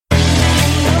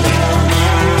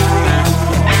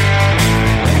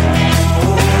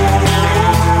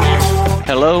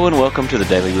Hello and welcome to the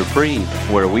Daily Reprieve,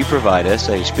 where we provide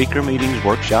essay speaker meetings,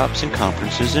 workshops, and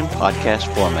conferences in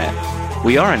podcast format.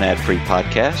 We are an ad-free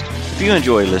podcast. If you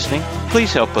enjoy listening,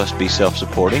 please help us be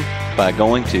self-supporting by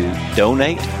going to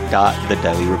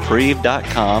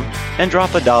donate.thedailyreprieve.com and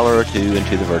drop $1 or $2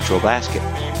 into the virtual basket.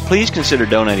 Please consider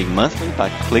donating monthly by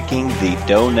clicking the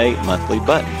Donate Monthly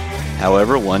button.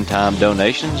 However, one-time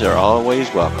donations are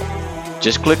always welcome.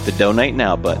 Just click the Donate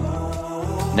Now button.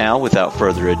 Now, without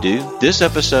further ado, this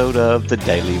episode of the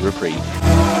Daily Reprieve.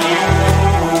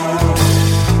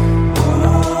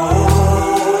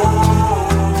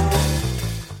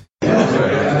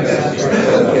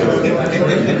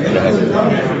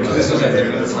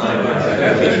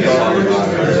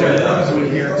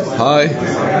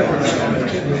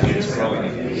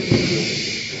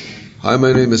 Hi,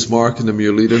 my name is Mark, and I'm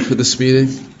your leader for this meeting.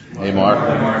 Hey, Mark.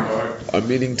 Our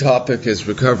meeting topic is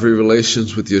recovery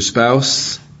relations with your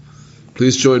spouse.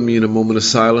 Please join me in a moment of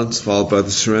silence, followed by the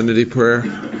Serenity Prayer.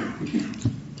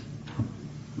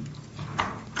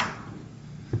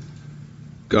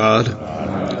 God,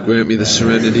 grant me the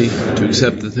serenity to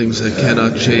accept the things I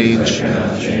cannot change,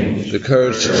 the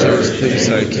courage to change the things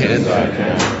I can,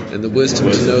 and the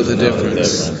wisdom to know the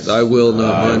difference. Thy will,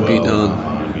 not mine, be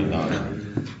done.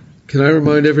 Can I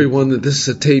remind everyone that this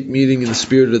is a tape meeting in the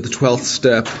spirit of the 12th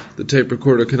step. The tape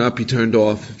recorder cannot be turned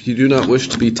off. If you do not wish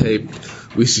to be taped,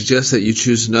 we suggest that you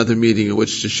choose another meeting in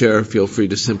which to share. Feel free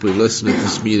to simply listen at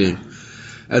this meeting.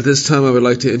 At this time, I would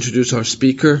like to introduce our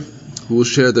speaker, who will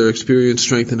share their experience,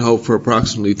 strength, and hope for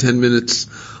approximately 10 minutes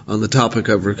on the topic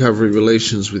of recovery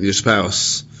relations with your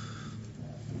spouse.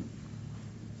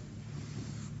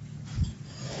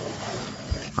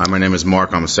 Hi, my name is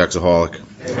Mark. I'm a sexaholic.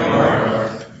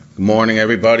 Good morning,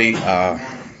 everybody. Welcome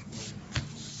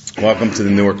to the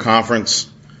Newark conference.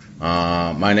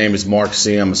 My name is Mark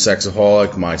C. I'm a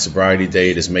sexaholic. My sobriety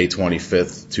date is May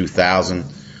 25th, 2000.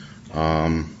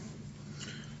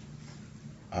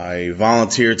 I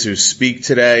volunteer to speak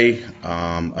today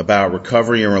about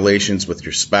recovery and relations with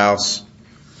your spouse,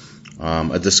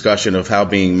 a discussion of how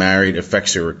being married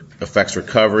affects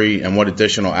recovery and what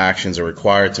additional actions are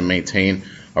required to maintain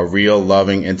a real,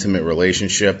 loving, intimate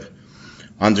relationship.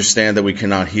 Understand that we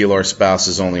cannot heal our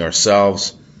spouses, only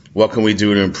ourselves. What can we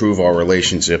do to improve our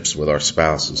relationships with our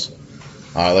spouses?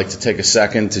 I'd like to take a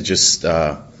second to just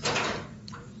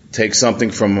take something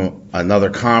from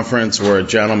another conference where a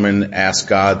gentleman asked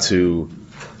God to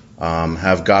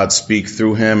have God speak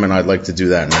through him, and I'd like to do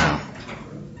that now.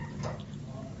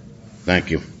 Thank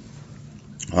you.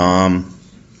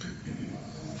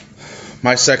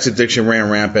 My sex addiction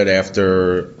ran rampant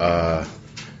after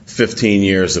 15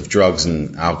 years of drugs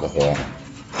and alcohol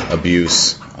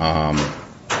abuse.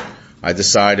 I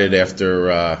decided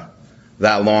after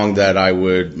that long that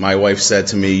my wife said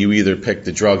to me, you either pick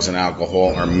the drugs and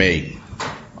alcohol or me.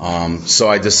 So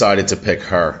I decided to pick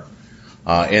her.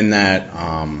 When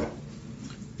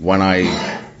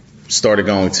I started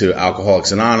going to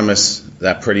Alcoholics Anonymous,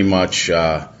 that pretty much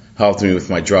helped me with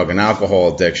my drug and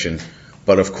alcohol addiction.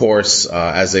 But of course,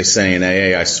 as they say in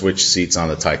AA, I switched seats on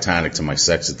the Titanic to my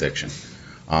sex addiction.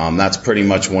 That's pretty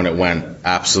much when it went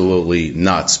absolutely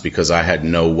nuts because I had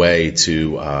no way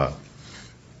to,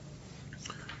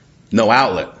 no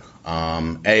outlet.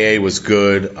 AA was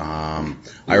good. I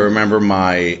remember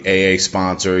my AA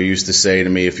sponsor used to say to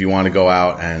me, if you want to go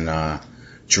out and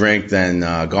drink, then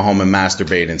go home and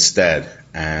masturbate instead.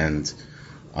 And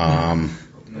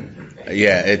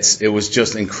it was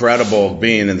just incredible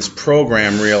being in this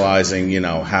program, realizing,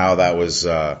 how that was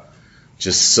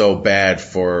just so bad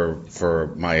for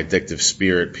my addictive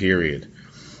spirit, period.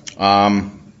 I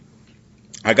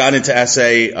got into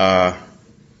SA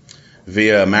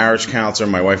via a marriage counselor.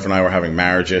 My wife and I were having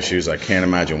marriage issues. I can't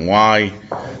imagine why.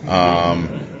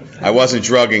 I wasn't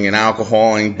drugging and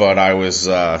alcoholing, but I was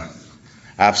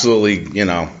absolutely,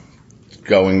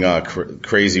 going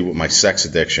crazy with my sex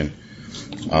addiction.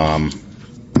 I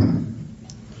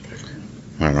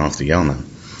don't know if to yell now.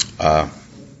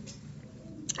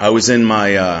 I was in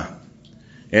my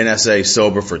NSA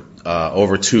sober for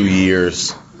over 2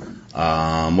 years.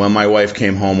 When my wife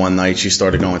came home one night, she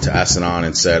started going to S&On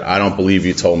and said, I don't believe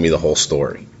you told me the whole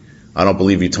story. I don't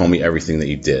believe you told me everything that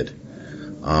you did.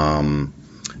 And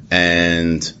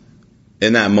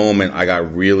in that moment, I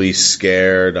got really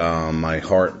scared. My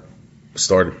heart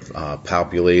started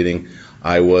palpitating.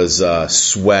 I was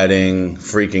sweating,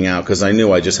 freaking out, because I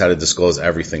knew I just had to disclose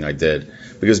everything I did.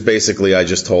 Because basically I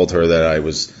just told her that I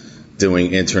was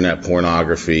doing internet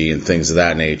pornography and things of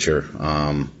that nature,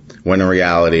 when in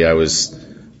reality I was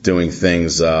doing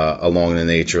things along the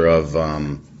nature of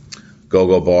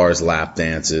go-go bars, lap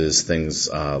dances, things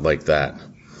like that.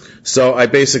 So I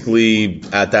basically,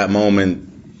 at that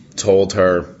moment, told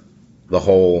her the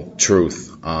whole truth.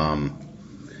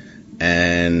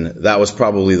 And that was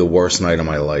probably the worst night of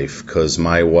my life, because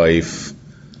my wife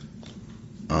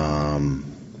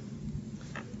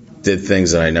did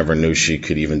things that I never knew she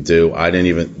could even do. I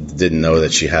didn't know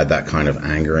that she had that kind of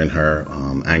anger in her,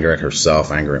 anger at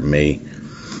herself, anger at me.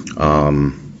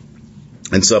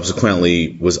 And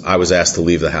subsequently, I was asked to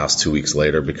leave the house 2 weeks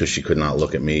later because she could not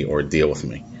look at me or deal with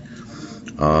me.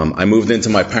 I moved into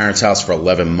my parents' house for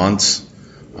 11 months.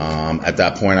 At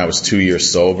that point, I was 2 years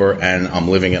sober, and I'm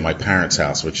living at my parents'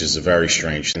 house, which is a very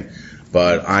strange thing.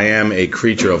 But I am a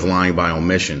creature of lying by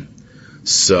omission.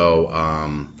 So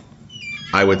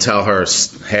I would tell her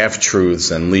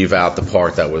half-truths and leave out the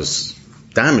part that was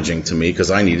damaging to me because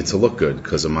I needed to look good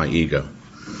because of my ego.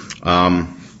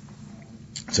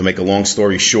 To make a long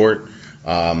story short,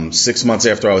 6 months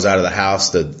after I was out of the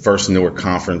house, the first Newark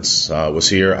conference was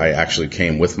here. I actually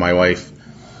came with my wife.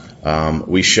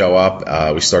 We show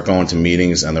up, we start going to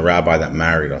meetings, and the rabbi that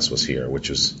married us was here, which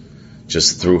was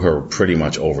just threw her pretty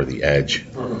much over the edge.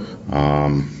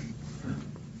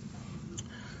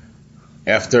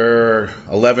 After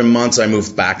 11 months, I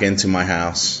moved back into my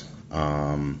house.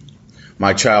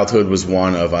 My childhood was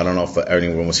one of, I don't know if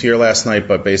anyone was here last night,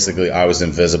 but basically I was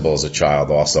invisible as a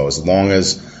child also. As long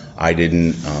as I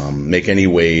didn't make any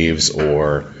waves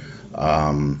or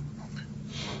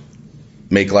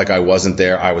make like I wasn't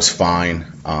there, I was fine.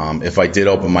 If I did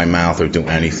open my mouth or do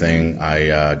anything,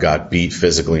 I got beat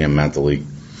physically and mentally.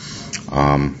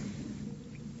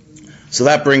 So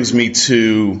that brings me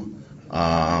to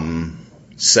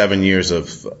 7.5 years of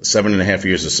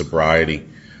sobriety.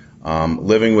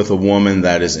 Living with a woman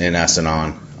that is in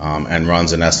S&On and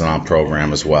runs an S&On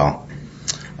program as well.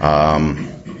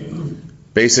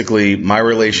 Basically, my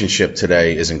relationship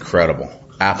today is incredible,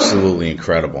 absolutely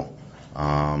incredible.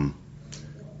 I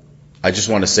just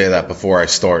want to say that before I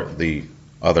start the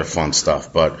other fun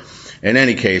stuff. But in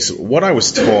any case, what I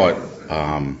was taught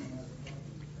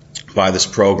by this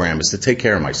program is to take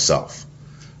care of myself.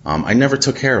 I never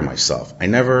took care of myself. I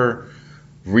never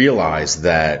realized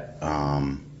that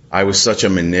I was such a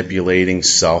manipulating,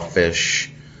 selfish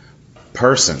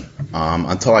person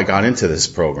until I got into this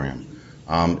program.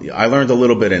 I learned a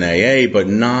little bit in AA, but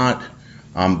not.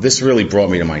 This really brought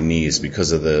me to my knees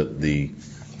because of the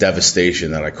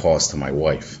devastation that I caused to my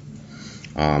wife.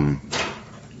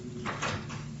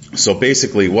 So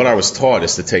basically, what I was taught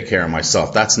is to take care of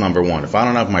myself. That's number one. If I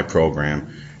don't have my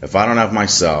program, if I don't have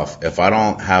myself, if I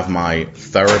don't have my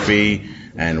therapy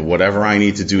and whatever I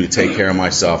need to do to take care of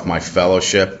myself, my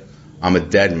fellowship, I'm a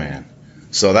dead man.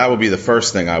 So that would be the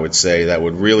first thing I would say that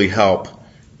would really help,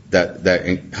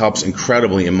 that helps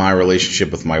incredibly in my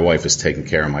relationship with my wife, is taking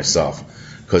care of myself.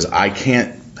 Because I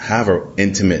can't have an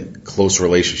intimate, close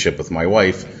relationship with my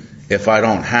wife if I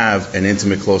don't have an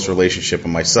intimate, close relationship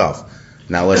with myself.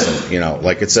 Now listen,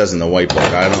 like it says in the white book,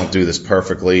 I don't do this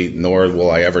perfectly, nor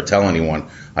will I ever tell anyone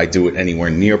I do it anywhere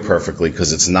near perfectly,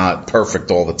 because it's not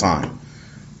perfect all the time.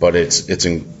 But it's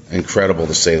incredible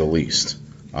to say the least.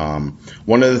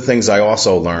 One of the things I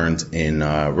also learned in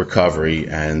recovery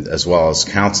and as well as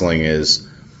counseling is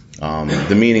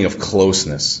the meaning of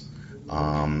closeness.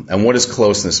 And what does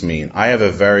closeness mean? I have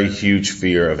a very huge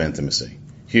fear of intimacy.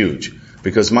 Huge.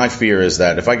 Because my fear is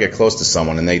that if I get close to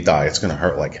someone and they die, it's going to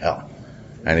hurt like hell.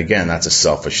 And again, that's a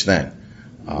selfish thing.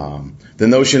 The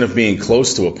notion of being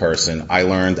close to a person, I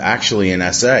learned actually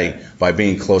in SA by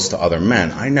being close to other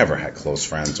men. I never had close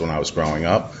friends when I was growing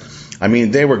up. I mean,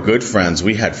 they were good friends.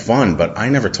 We had fun, but I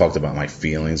never talked about my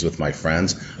feelings with my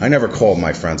friends. I never called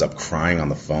my friends up crying on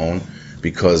the phone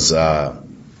because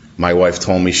my wife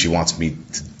told me she wants me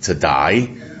to die.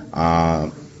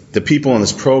 The people in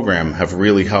this program have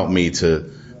really helped me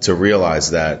to realize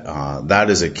that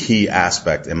that is a key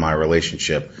aspect in my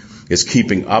relationship, is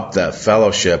keeping up that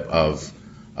fellowship of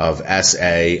SA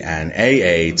and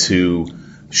AA to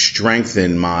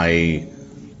strengthen my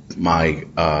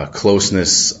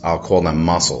closeness. I'll call them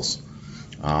muscles.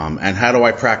 And how do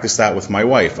I practice that with my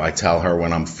wife? I tell her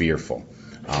when I'm fearful.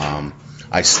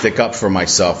 I stick up for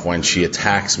myself when she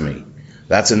attacks me.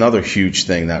 That's another huge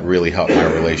thing that really helped my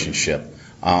relationship.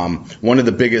 One of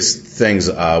the biggest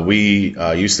things, we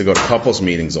used to go to couples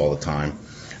meetings all the time.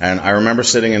 And I remember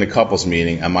sitting in a couples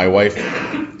meeting, and my wife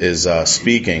is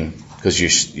speaking, because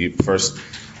you first,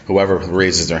 whoever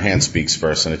raises their hand speaks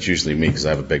first, and it's usually me because I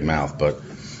have a big mouth. But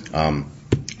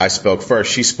I spoke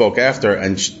first. She spoke after,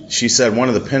 and she said one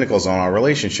of the pinnacles on our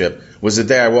relationship was the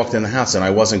day I walked in the house and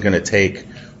I wasn't going to take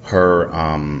her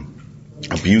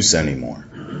abuse anymore.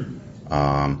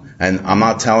 And I'm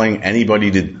not telling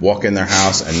anybody to walk in their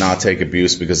house and not take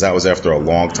abuse, because that was after a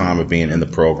long time of being in the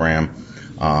program.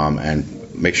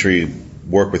 And make sure you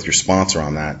work with your sponsor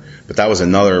on that. But that was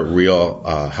another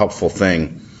real helpful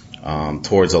thing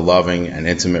towards a loving and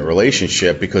intimate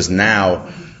relationship, because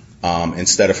now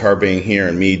instead of her being here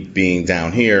and me being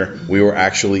down here, we were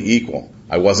actually equal.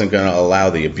 I wasn't going to allow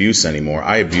the abuse anymore.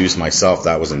 I abused myself.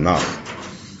 That was enough.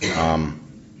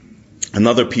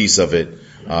 Another piece of it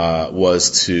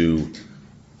was to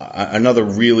another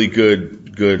really good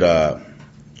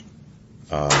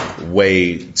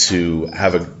way to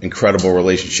have an incredible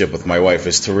relationship with my wife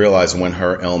is to realize when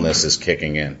her illness is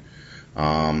kicking in.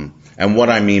 And what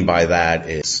I mean by that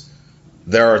is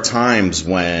there are times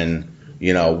when,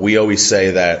 we always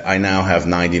say that I now have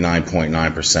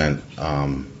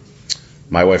 99.9%.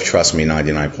 My wife trusts me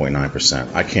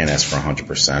 99.9%. I can't ask for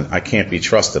 100%. I can't be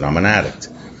trusted. I'm an addict.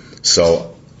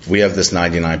 So we have this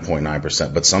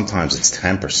 99.9%, but sometimes it's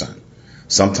 10%.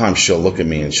 Sometimes she'll look at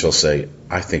me and she'll say,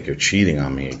 I think you're cheating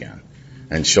on me again.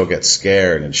 And she'll get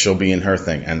scared and she'll be in her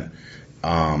thing. And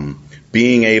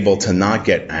being able to not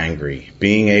get angry,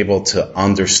 being able to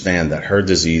understand that her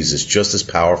disease is just as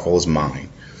powerful as mine.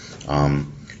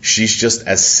 She's just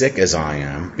as sick as I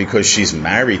am because she's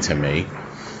married to me.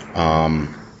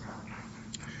 And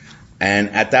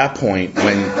at that point,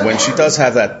 when she does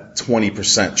have that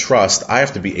 20% trust, I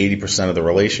have to be 80% of the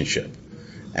relationship.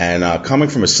 And coming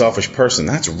from a selfish person,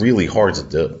 that's really hard to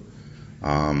do.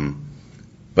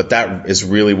 But that is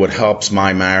really what helps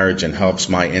my marriage and helps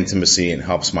my intimacy and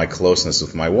helps my closeness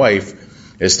with my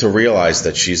wife, is to realize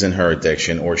that she's in her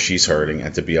addiction or she's hurting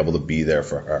and to be able to be there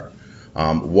for her.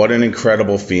 What an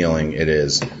incredible feeling it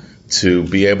is to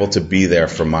be able to be there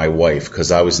for my wife,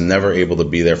 because I was never able to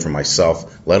be there for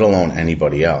myself, let alone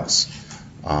anybody else.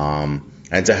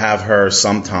 And to have her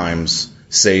sometimes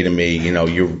say to me,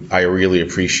 I really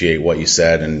appreciate what you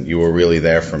said and you were really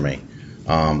there for me,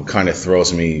 kind of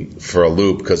throws me for a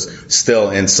loop, because still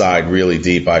inside really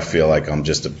deep I feel like I'm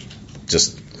just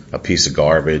a piece of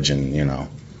garbage and,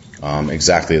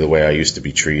 exactly the way I used to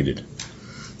be treated.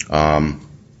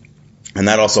 And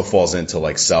that also falls into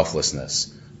like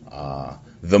selflessness.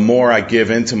 The more I give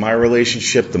into my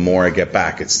relationship, the more I get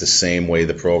back. It's the same way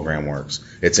the program works.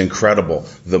 It's incredible.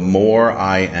 The more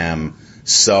I am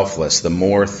selfless, the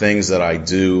more things that I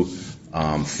do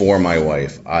for my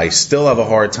wife. I still have a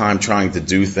hard time trying to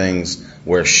do things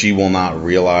where she will not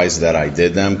realize that I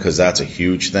did them, because that's a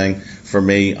huge thing for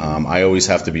me. I always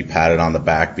have to be patted on the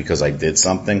back because I did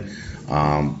something.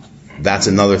 That's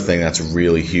another thing that's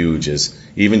really huge, is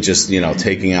even just,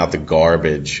 taking out the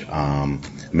garbage,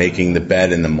 making the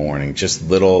bed in the morning, just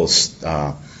little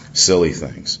silly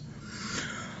things.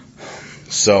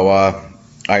 So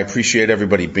I appreciate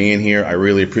everybody being here. I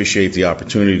really appreciate the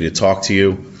opportunity to talk to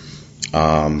you.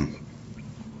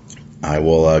 I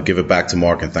will give it back to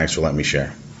Mark, and thanks for letting me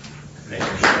share.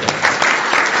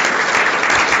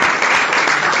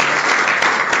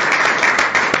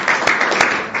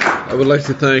 I would like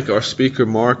to thank our speaker,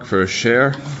 Mark, for his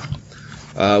share.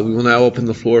 We will now open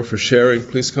the floor for sharing.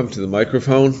 Please come to the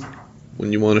microphone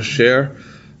when you want to share.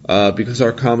 Because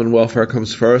our common welfare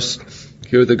comes first,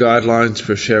 here are the guidelines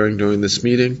for sharing during this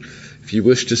meeting. If you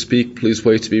wish to speak, please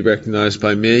wait to be recognized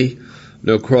by me.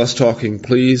 No cross-talking,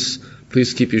 please.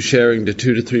 Please keep your sharing to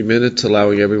 2 to 3 minutes,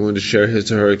 allowing everyone to share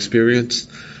his or her experience.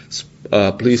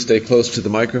 Please stay close to the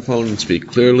microphone and speak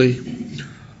clearly.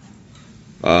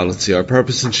 Our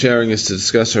purpose in sharing is to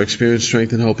discuss our experience,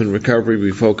 strength, and hope in recovery.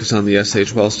 We focus on the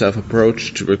SH Well-Staff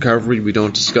approach to recovery. We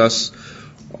don't discuss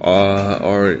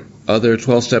our other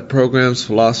 12-step programs,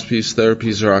 philosophies,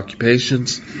 therapies, or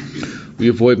occupations. We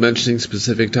avoid mentioning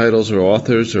specific titles or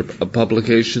authors or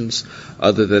publications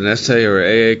other than essay or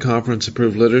AA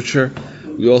conference-approved literature.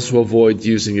 We also avoid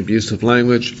using abusive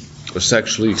language or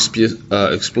sexually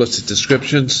explicit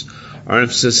descriptions. Our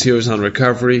emphasis here is on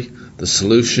recovery, the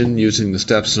solution, using the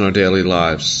steps in our daily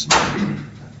lives.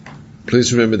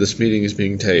 Please remember this meeting is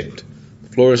being taped. The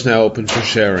floor is now open for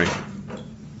sharing.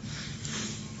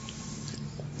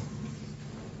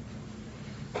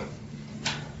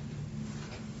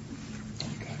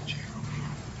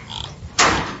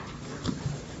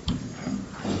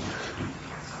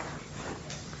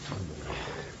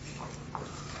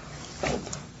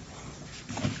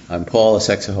 I'm Paul, a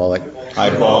sexaholic. Hi,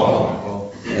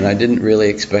 Paul. And I didn't really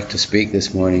expect to speak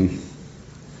this morning,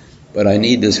 but I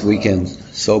need this weekend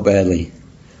so badly.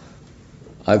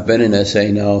 I've been in SA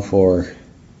now for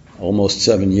almost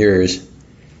 7 years,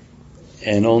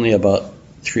 and only about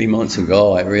 3 months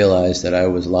ago I realized that I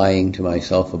was lying to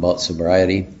myself about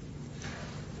sobriety.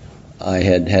 I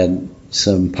had had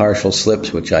some partial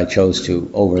slips which I chose to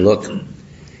overlook,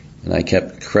 and I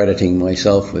kept crediting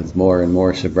myself with more and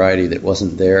more sobriety that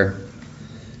wasn't there,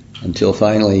 until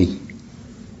finally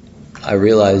I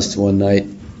realized one night,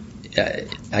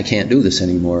 I can't do this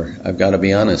anymore. I've got to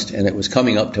be honest. And it was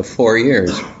coming up to 4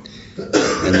 years.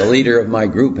 And the leader of my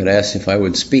group had asked if I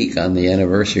would speak on the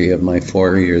anniversary of my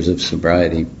 4 years of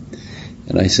sobriety.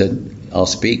 And I said, I'll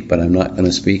speak, but I'm not going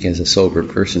to speak as a sober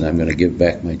person. I'm going to give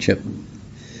back my chip.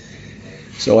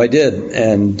 So I did,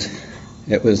 and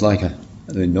it was like an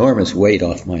enormous weight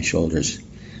off my shoulders.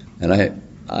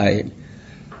 And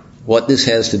what this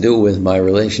has to do with my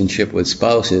relationship with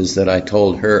spouse is that I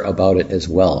told her about it as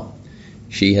well.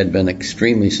 She had been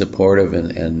extremely supportive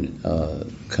and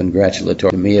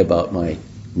congratulatory to me about my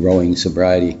growing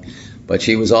sobriety, but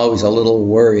she was always a little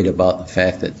worried about the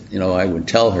fact that, I would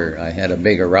tell her I had a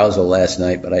big arousal last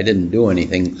night, but I didn't do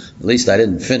anything. At least I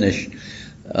didn't finish.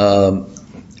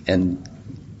 And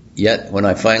yet, when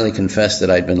I finally confessed that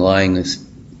I'd been lying,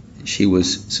 she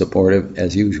was supportive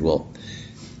as usual.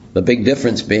 The big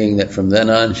difference being that from then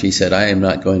on, she said, I am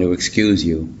not going to excuse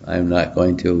you. I am not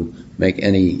going to make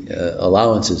any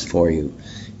allowances for you.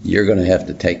 You're going to have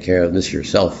to take care of this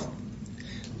yourself.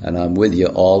 And I'm with you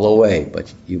all the way,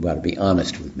 but you've got to be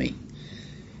honest with me.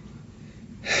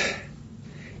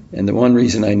 And the one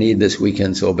reason I need this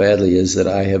weekend so badly is that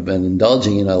I have been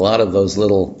indulging in a lot of those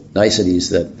little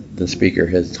niceties that the speaker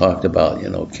has talked about,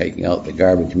 taking out the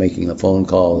garbage, making the phone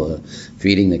call,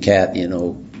 feeding the cat,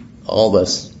 all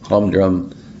this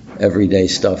humdrum, everyday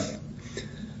stuff.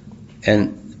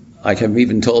 And I have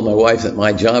even told my wife that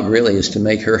my job really is to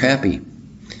make her happy,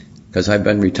 because I've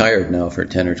been retired now for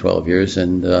 10 or 12 years,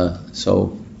 and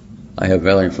so I have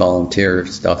very volunteer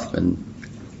stuff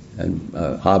and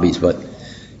hobbies, but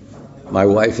my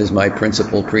wife is my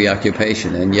principal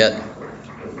preoccupation. And yet,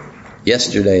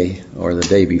 yesterday, or the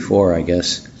day before, I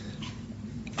guess,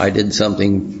 I did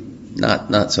something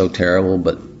not so terrible,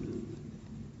 but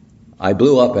I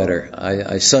blew up at her.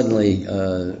 I suddenly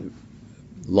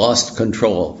lost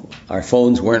control. Our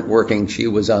phones weren't working. She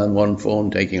was on one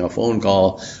phone taking a phone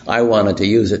call. I wanted to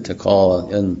use it to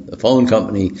call in the phone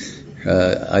company.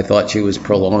 I thought she was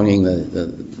prolonging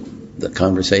the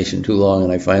conversation too long,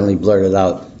 and I finally blurted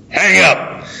out, "Hang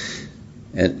up!"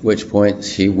 At which point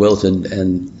she wilted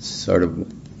and sort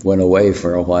of went away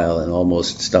for a while and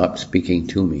almost stopped speaking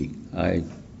to me. I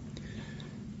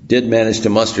did manage to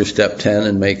muster step 10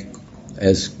 and make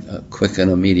as quick an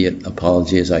immediate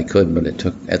apology as I could, but it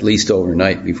took at least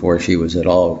overnight before she was at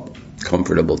all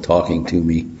comfortable talking to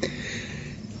me.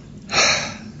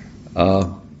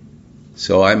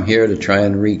 So I'm here to try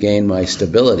and regain my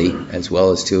stability as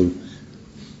well as to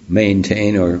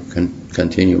maintain or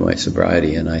continue my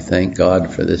sobriety, and I thank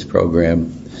God for this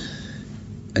program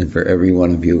and for every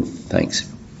one of you. Thanks.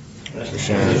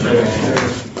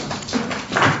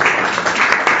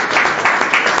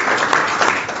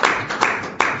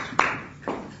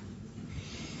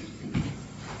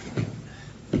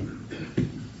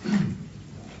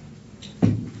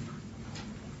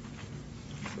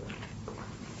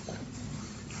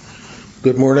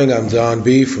 Good morning. I'm Don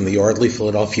B. from the Yardley,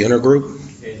 Philadelphia Intergroup.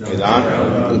 Hey,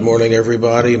 Don. Good morning,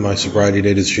 everybody. My sobriety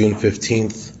date is June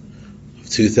 15th of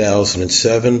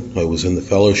 2007. I was in the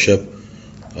fellowship.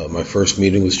 My first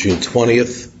meeting was June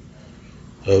 20th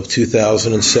of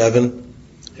 2007.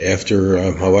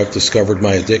 After my wife discovered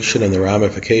my addiction and the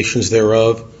ramifications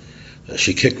thereof,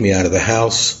 she kicked me out of the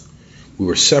house. We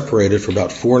were separated for about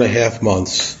 4.5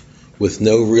 months with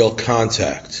no real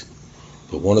contact.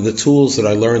 But one of the tools that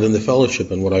I learned in the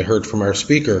fellowship and what I heard from our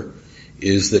speaker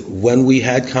is that when we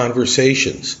had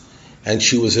conversations and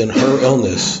she was in her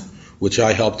illness, which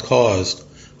I helped cause,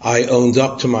 I owned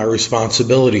up to my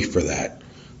responsibility for that.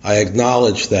 I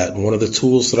acknowledged that. And one of the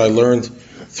tools that I learned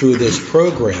through this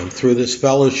program, through this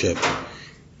fellowship,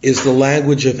 is the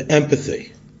language of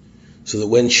empathy. So that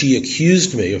when she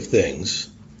accused me of things,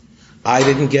 I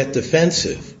didn't get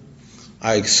defensive.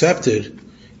 I accepted,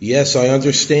 yes, I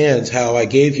understand how I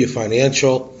gave you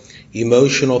financial,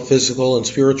 emotional, physical, and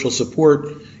spiritual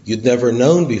support you'd never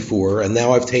known before, and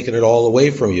now I've taken it all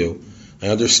away from you. I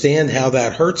understand how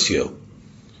that hurts you.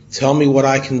 Tell me what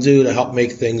I can do to help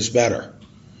make things better.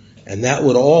 And that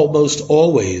would almost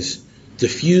always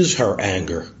diffuse her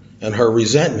anger and her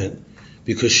resentment,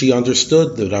 because she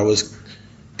understood that I was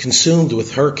consumed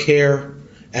with her care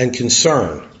and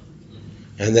concern,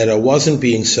 and that I wasn't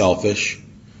being selfish,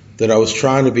 that I was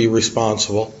trying to be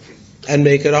responsible and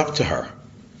make it up to her.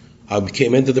 I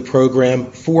came into the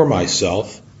program for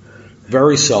myself,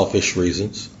 very selfish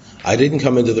reasons. I didn't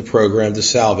come into the program to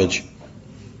salvage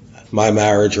my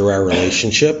marriage or our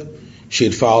relationship. She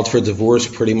had filed for divorce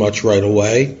pretty much right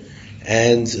away,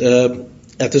 and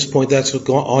at this point that's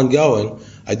ongoing.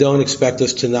 I don't expect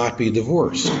us to not be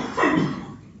divorced.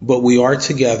 But we are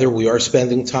together, we are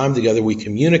spending time together, we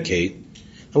communicate,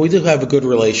 and we do have a good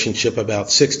relationship about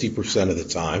 60% of the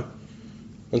time,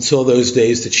 until those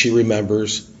days that she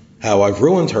remembers how I've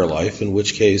ruined her life, in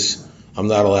which case I'm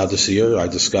not allowed to see her, I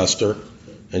disgust her,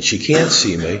 and she can't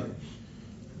see me.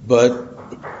 But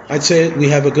I'd say we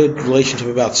have a good relationship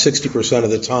about 60%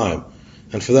 of the time.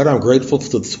 And for that, I'm grateful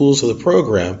to the tools of the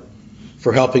program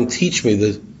for helping teach me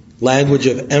the language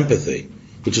of empathy,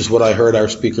 which is what I heard our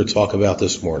speaker talk about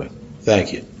this morning.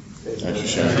 Thank you. Thanks for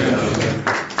sharing.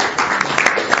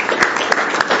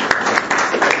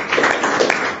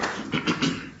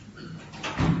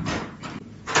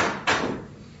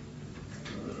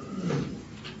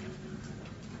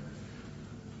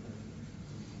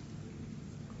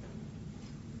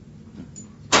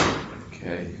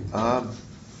 Okay.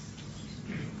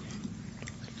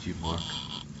 You, Mark.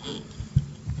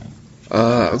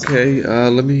 Okay.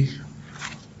 Let me.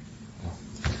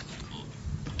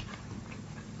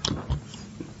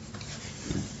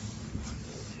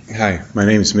 Hi, my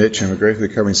name is Mitch. I'm a gratefully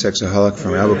recovering sexaholic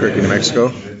from Albuquerque, New Mexico.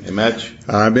 Hey, Mitch.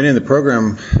 I've been in the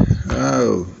program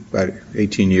about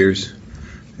 18 years.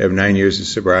 I have 9 years of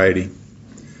sobriety.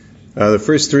 The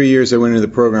first 3 years I went into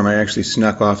the program, I actually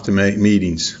snuck off to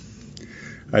meetings.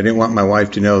 I didn't want my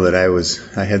wife to know that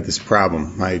I had this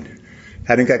problem. I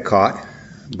hadn't got caught,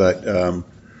 but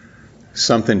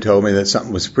something told me that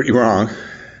something was pretty wrong.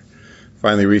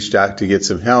 Finally reached out to get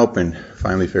some help and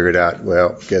finally figured out,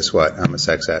 well, guess what? I'm a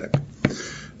sex addict.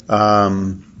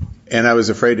 And I was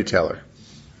afraid to tell her.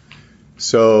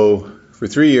 So for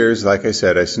 3 years, like I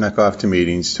said, I snuck off to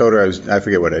meetings, told her I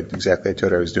forget what exactly I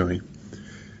told her I was doing.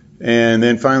 And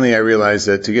then finally I realized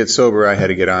that to get sober, I had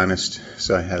to get honest,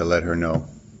 so I had to let her know.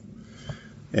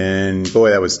 And boy,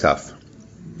 that was tough.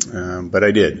 But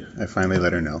I did. I finally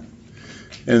let her know.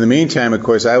 And in the meantime, of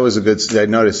course, I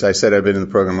noticed, I said I've been in the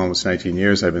program almost 19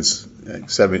 years. I've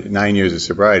been 9 years of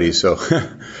sobriety, so it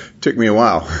took me a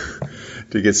while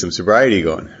to get some sobriety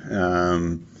going.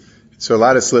 So a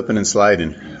lot of slipping and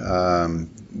sliding.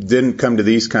 Didn't come to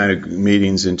these kind of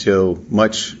meetings until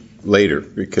much later,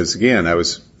 because again, I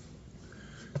was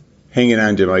hanging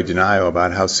on to my denial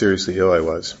about how seriously ill I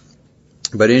was.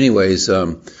 But anyways,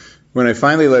 when I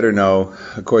finally let her know,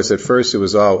 of course, at first it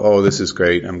was all, oh, this is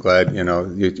great. I'm glad,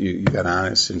 you got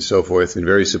honest and so forth, and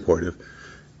very supportive.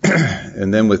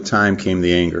 And then with time came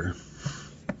the anger.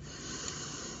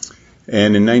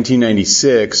 And in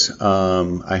 1996,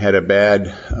 I had a bad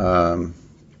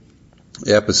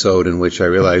episode in which I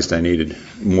realized I needed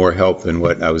more help than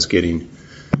what I was getting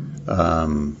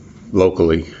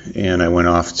locally. And I went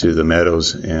off to the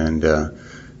Meadows and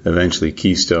eventually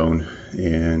Keystone.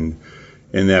 And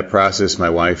in that process, my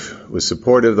wife was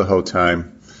supportive the whole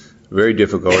time. Very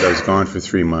difficult. I was gone for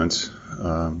 3 months.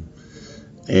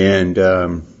 And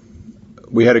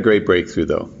we had a great breakthrough,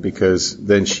 though, because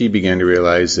then she began to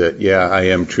realize that, yeah, I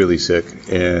am truly sick,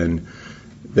 and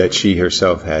that she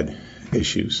herself had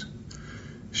issues.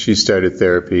 She started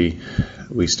therapy.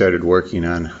 We started working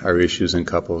on our issues in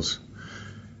couples.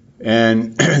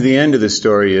 And the end of the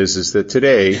story is that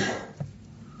today,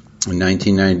 in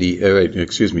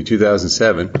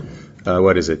 2007,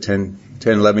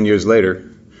 11 years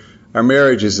later, our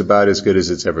marriage is about as good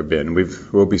as it's ever been.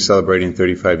 We'll be celebrating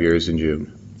 35 years in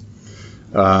June.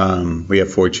 We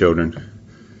have 4 children.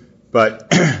 But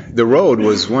the road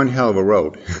was one hell of a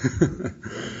road.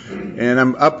 And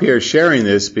I'm up here sharing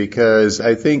this because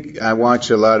I think I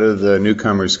watch a lot of the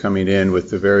newcomers coming in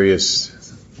with the various,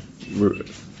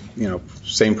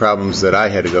 same problems that I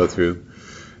had to go through.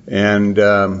 And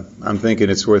I'm thinking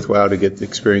it's worthwhile to get the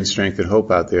experience, strength, and hope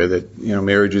out there that,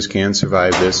 marriages can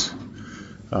survive this.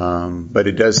 But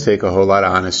it does take a whole lot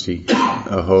of honesty,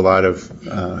 a whole lot of,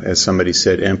 as somebody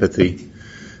said, empathy,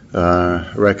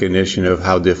 recognition of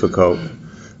how difficult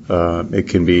it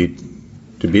can be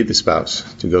to be the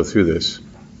spouse, to go through this.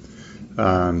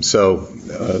 So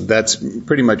that's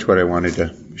pretty much what I wanted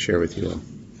to share with you all.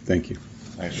 Thank you.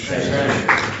 Thanks.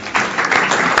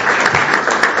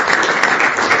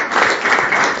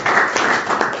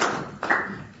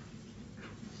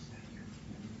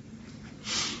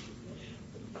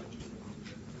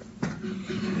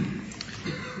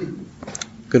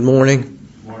 Good morning.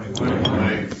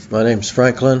 My name's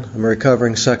Franklin. I'm a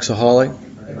recovering sexaholic.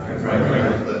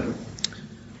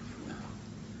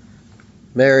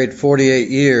 Married 48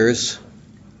 years,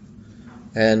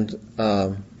 and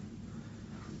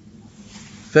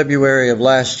February of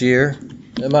last year.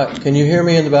 Can you hear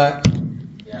me in the back?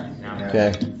 Yeah.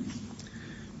 Okay.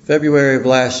 February of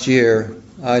last year,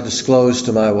 I disclosed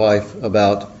to my wife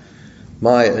about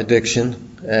my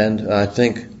addiction, and I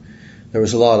think there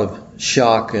was a lot of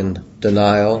shock and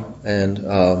denial, and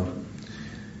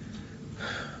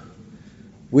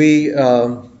we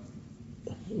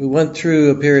went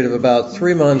through a period of about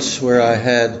 3 months where I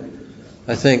had,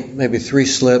 I think, maybe 3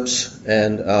 slips,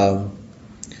 and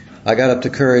I got up the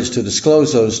courage to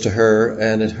disclose those to her,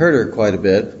 and it hurt her quite a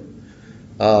bit,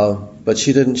 but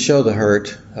she didn't show the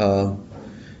hurt.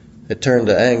 It turned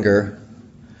to anger.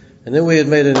 And then we had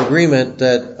made an agreement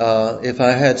that if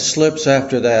I had slips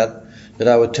after that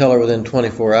I would tell her within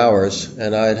 24 hours.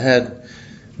 And I had had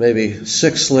maybe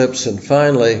 6 slips, and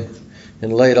finally, in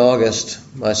late August,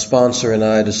 my sponsor and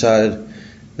I decided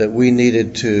that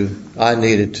I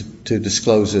needed to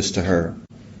disclose this to her.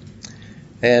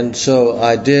 And so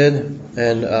I did,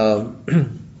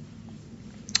 and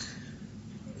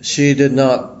she did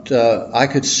not, I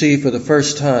could see for the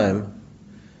first time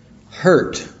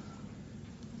hurt,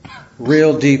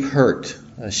 real deep hurt.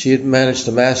 She had managed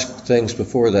to mask things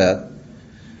before that.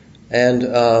 And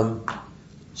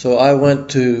so I went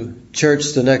to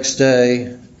church the next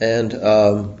day, and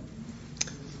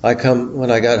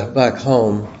when I got back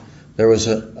home, there was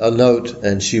a note,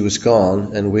 and she was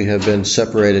gone, and we have been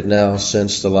separated now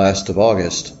since the last of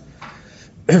August.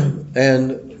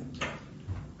 And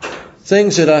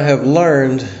things that I have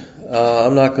learned,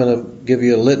 I'm not going to give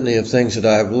you a litany of things that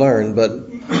I have learned, but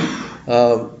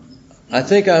I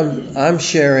think I'm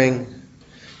sharing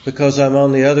because I'm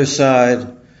on the other side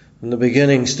in the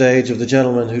beginning stage of the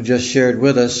gentleman who just shared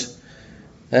with us.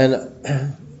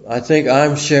 And I think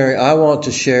I'm sharing, I want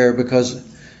to share because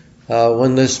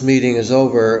when this meeting is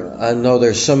over, I know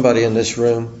there's somebody in this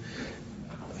room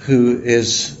who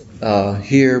is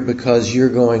here because you're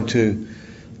going to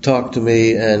talk to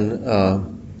me and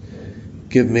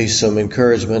give me some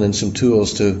encouragement and some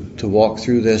tools to walk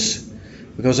through this.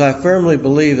 Because I firmly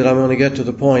believe that I'm going to get to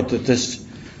the point that this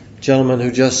gentleman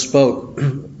who just spoke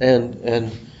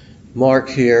and Mark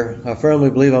here, I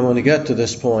firmly believe I'm going to get to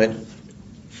this point.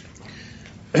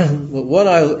 But what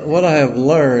I have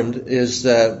learned is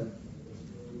that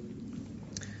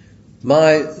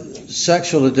my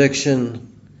sexual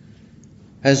addiction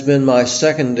has been my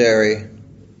secondary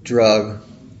drug.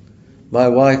 My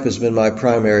wife has been my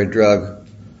primary drug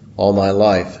all my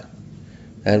life.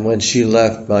 And when she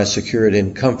left, my security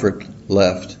and comfort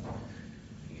left.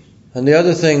 And the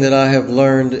other thing that I have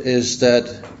learned is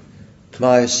that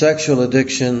my sexual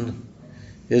addiction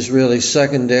is really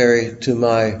secondary to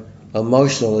my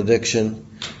emotional addiction.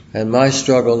 And my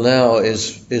struggle now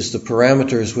is the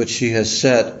parameters which she has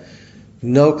set.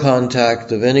 No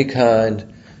contact of any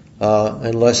kind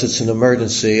unless it's an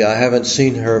emergency. I haven't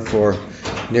seen her for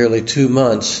nearly 2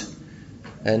 months.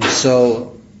 And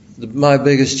so my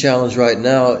biggest challenge right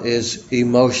now is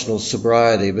emotional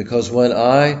sobriety, because when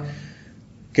I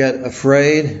get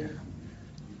afraid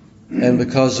and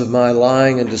because of my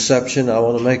lying and deception, I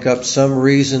want to make up some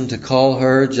reason to call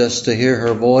her just to hear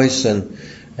her voice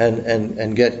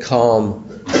and get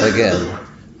calm again.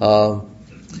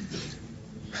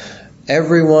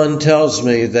 Everyone tells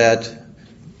me that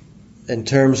in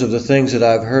terms of the things that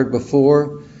I've heard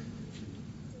before,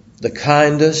 the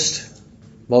kindest,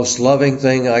 most loving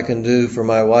thing I can do for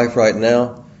my wife right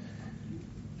now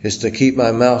is to keep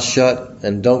my mouth shut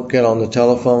and don't get on the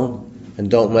telephone and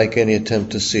don't make any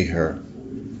attempt to see her.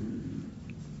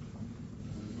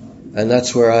 And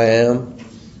that's where I am.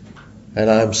 And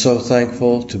I'm so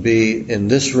thankful to be in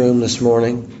this room this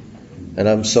morning. And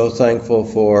I'm so thankful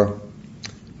for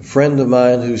a friend of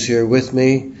mine who's here with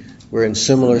me. We're in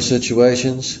similar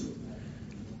situations.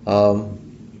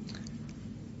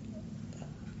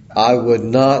 I would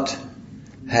not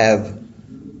have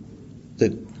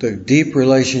the deep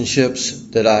relationships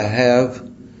that I have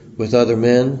with other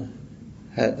men,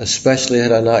 especially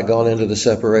had I not gone into the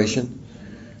separation.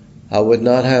 I would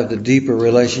not have the deeper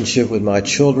relationship with my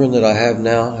children that I have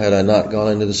now had I not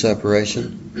gone into the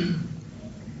separation.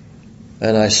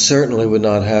 And I certainly would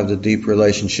not have the deep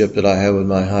relationship that I have with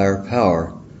my higher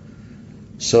power.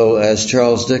 So as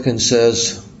Charles Dickens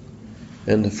says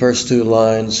in the first 2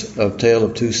 lines of Tale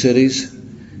of Two Cities,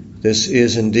 this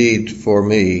is indeed for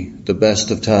me the best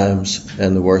of times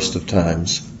and the worst of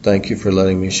times. Thank you for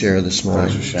letting me share this morning.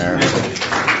 Thanks for sharing.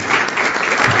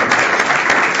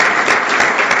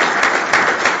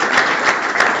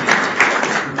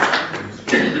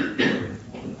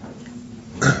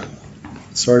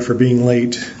 Sorry for being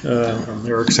late. I'm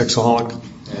Eric, sexaholic.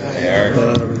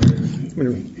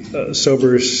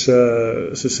 Sober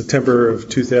since September of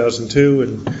 2002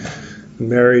 and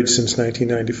married since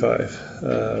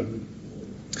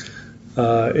 1995.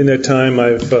 In that time,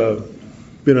 I've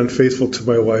been unfaithful to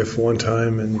my wife one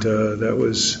time, and that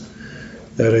was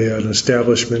at an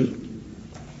establishment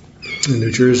in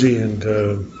New Jersey. And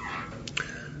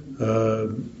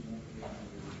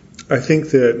I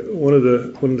think that one of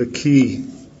the key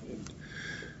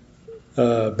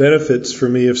benefits for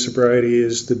me of sobriety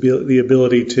is the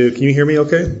ability to. Can you hear me?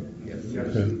 Okay.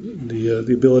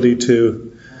 The ability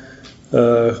to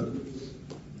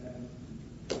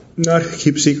not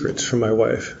keep secrets from my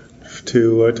wife,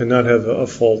 to not have a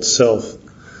false self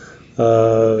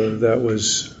that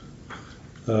was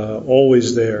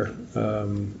always there.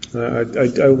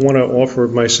 I want to offer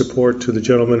my support to the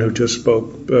gentleman who just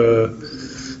spoke.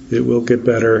 It will get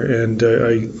better, and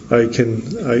I can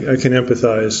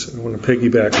empathize. I want to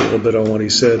piggyback a little bit on what he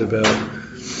said about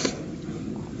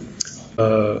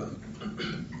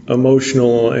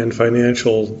emotional and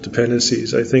financial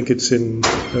dependencies. I think it's in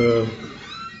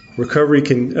Recovery.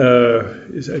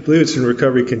 I believe it's in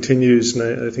Recovery Continues,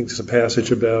 and I think there's a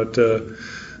passage about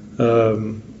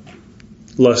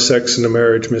lust, sex, and a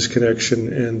marriage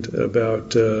misconnection, and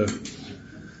about.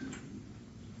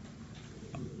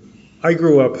 I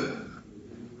grew up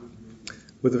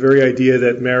with the very idea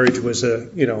that marriage was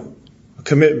a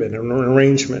commitment, an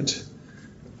arrangement,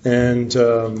 and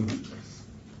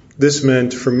this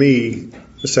meant for me,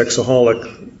 a sexaholic,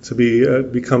 to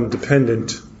become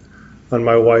dependent on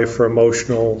my wife for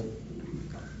emotional,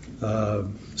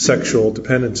 sexual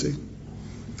dependency.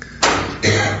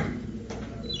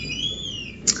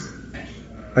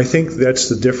 I think that's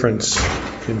the difference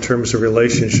in terms of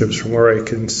relationships from where I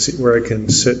can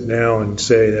sit now and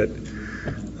say that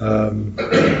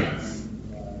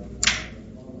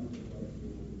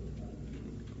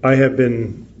I have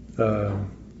been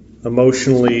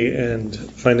emotionally and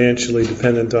financially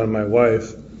dependent on my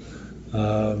wife,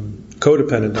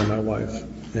 codependent on my wife,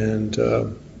 and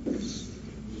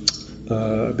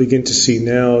I begin to see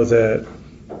now that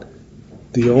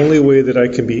the only way that I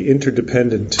can be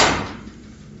interdependent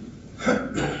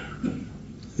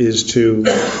is to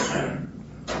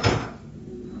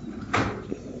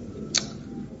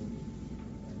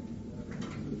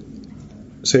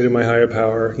say to my higher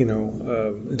power,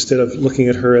 instead of looking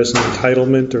at her as an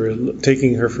entitlement or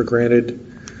taking her for granted,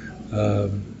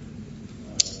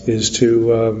 is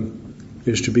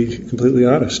to be completely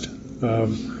honest.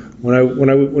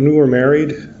 When we were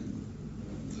married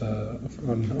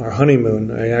on our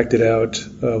honeymoon, I acted out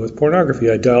with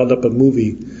pornography. I dialed up a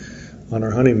movie on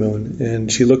our honeymoon,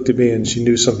 and she looked at me and she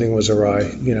knew something was awry.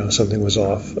 Something was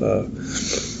off.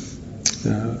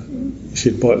 She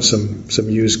had bought some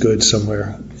used goods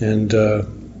somewhere, and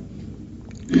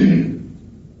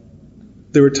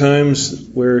there were times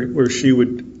where she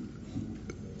would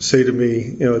say to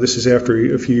me, this is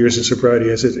after a few years of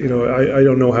sobriety. I said, I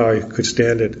don't know how I could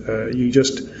stand it. You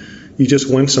just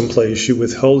went someplace. You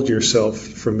withheld yourself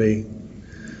from me.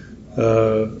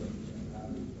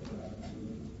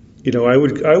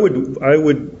 I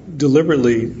would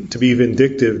deliberately, to be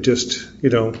vindictive, just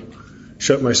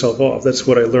shut myself off. That's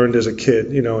what I learned as a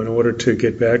kid. In order to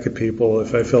get back at people,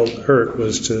 if I felt hurt,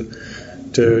 was to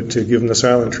give them the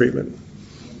silent treatment.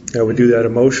 I would do that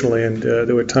emotionally, and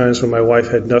there were times when my wife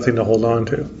had nothing to hold on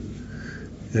to,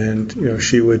 and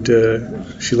she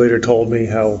later told me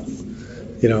how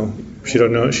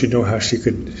she'd know how she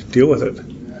could deal with it,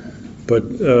 but.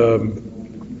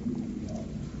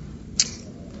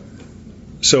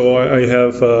 So I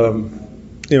have, I've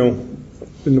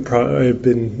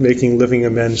been making living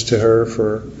amends to her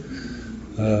for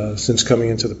since coming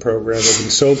into the program. I've been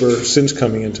sober since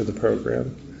coming into the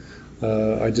program.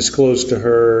 I disclosed to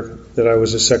her that I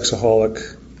was a sexaholic,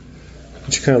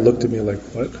 and she kind of looked at me like,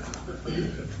 "What?"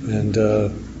 And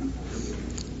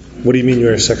what do you mean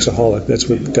you're a sexaholic? That's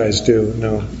what guys do.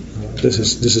 No, this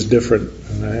is different.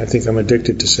 And I think I'm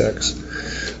addicted to sex.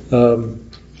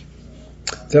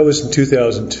 That was in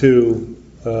 2002.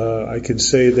 I can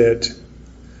say that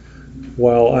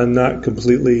while I'm not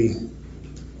completely,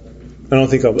 I don't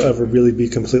think I'll ever really be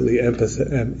completely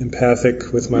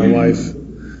empathic with my wife.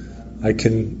 I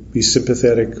can be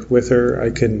sympathetic with her. I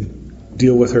can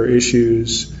deal with her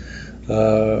issues.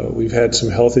 We've had some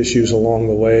health issues along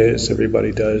the way, as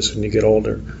everybody does when you get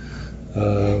older.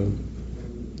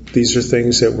 These are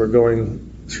things that we're going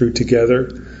through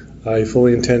together. I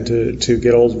fully intend to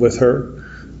get old with her.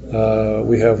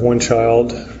 We have one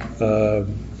child.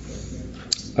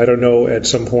 I don't know at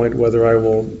some point whether I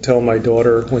will tell my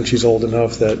daughter when she's old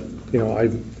enough that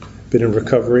I've been in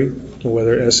recovery, or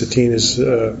whether Acetine is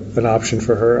an option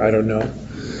for her. I don't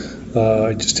know.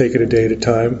 I just take it a day at a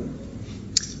time.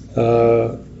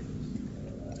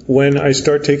 When I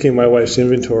start taking my wife's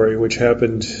inventory, which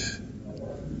happened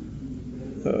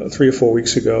 3 or 4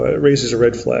 weeks ago, it raises a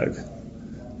red flag.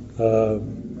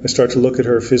 I start to look at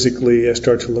her physically, I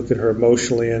start to look at her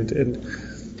emotionally, and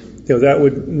that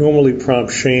would normally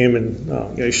prompt shame and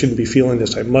I shouldn't be feeling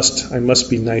this. I must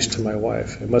be nice to my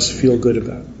wife. I must feel good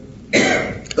about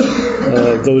it.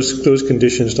 Those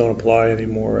conditions don't apply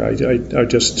anymore. I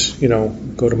just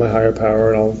go to my higher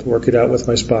power and I'll work it out with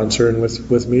my sponsor and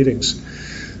with meetings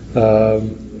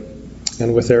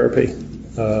and with therapy.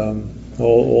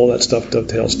 All that stuff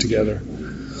dovetails together.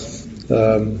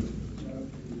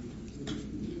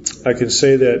 I can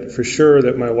say that for sure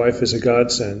that my wife is a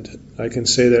godsend. I can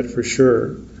say that for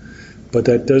sure, but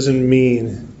that doesn't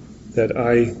mean that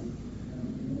I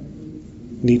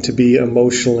need to be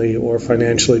emotionally or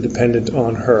financially dependent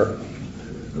on her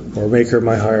or make her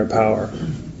my higher power.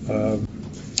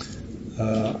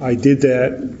 I did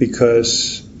that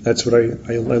because that's what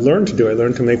I learned to do. I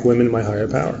learned to make women my higher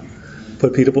power.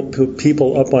 Put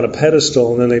people up on a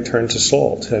pedestal and then they turn to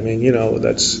salt. I mean,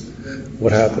 that's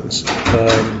what happens.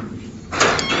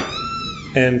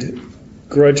 And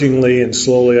grudgingly and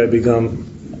slowly I become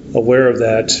aware of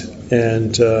that,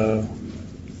 and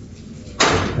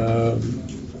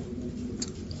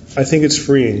I think it's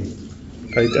freeing.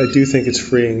 I do think it's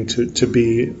freeing to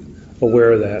be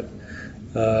aware of that.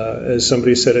 As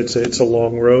somebody said, it's a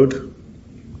long road.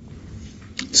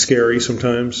 It's scary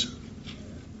sometimes.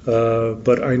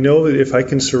 But I know that if I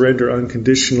can surrender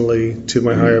unconditionally to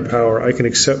my higher power, I can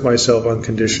accept myself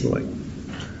unconditionally.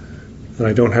 And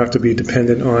I don't have to be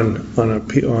dependent on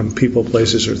people,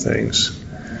 places, or things.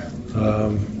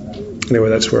 Anyway,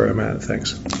 that's where I'm at.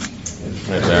 Thanks.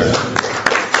 Thanks, Aaron.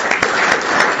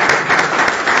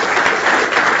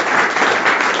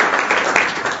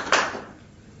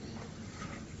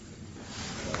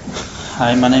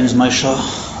 Hi, my name is Maisha.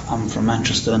 I'm from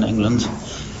Manchester in England.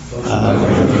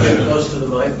 Close to the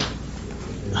mic.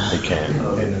 You can.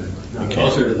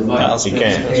 Closer to the mic. You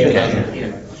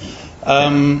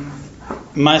can.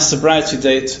 My sobriety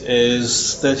date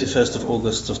is 31st of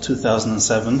August of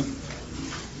 2007.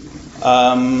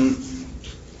 I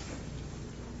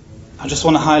just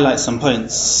want to highlight some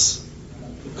points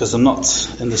because I'm not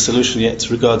in the solution yet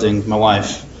regarding my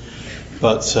wife,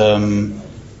 but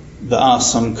there are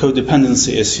some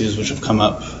codependency issues which have come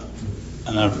up,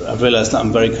 and I've realized that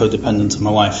I'm very codependent to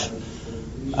my wife.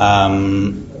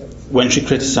 When she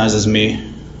criticizes me,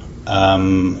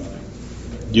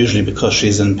 usually because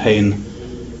she's in pain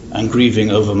and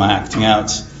grieving over my acting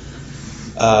out.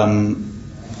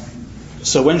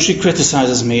 So when she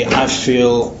criticizes me, I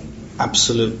feel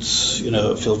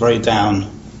feel very down,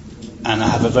 and I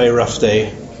have a very rough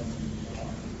day,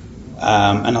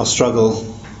 and I'll struggle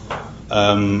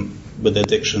with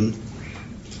addiction.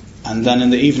 And then in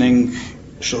the evening,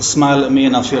 she'll smile at me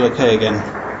and I'll feel okay again.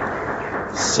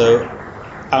 So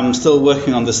I'm still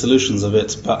working on the solutions of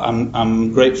it, but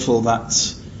I'm grateful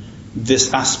that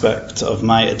this aspect of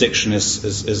my addiction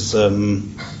is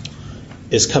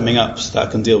coming up so that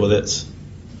I can deal with it.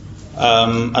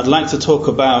 I'd like to talk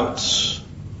about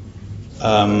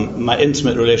my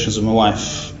intimate relations with my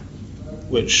wife,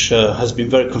 which has been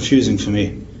very confusing for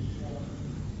me.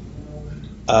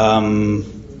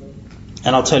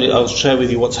 And I'll share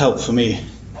with you what's helped for me.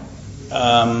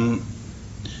 I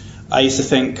used to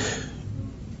think,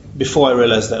 before I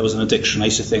realized that it was an addiction, I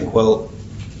used to think, well,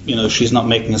 she's not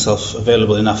making herself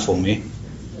available enough for me.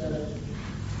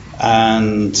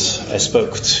 And I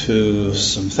spoke to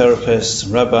some therapists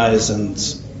and rabbis, and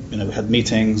we had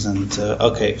meetings, and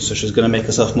okay, so she's going to make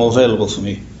herself more available for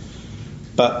me.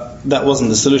 But that wasn't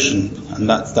the solution, and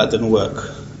that didn't work.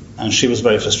 And she was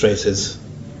very frustrated,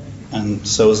 and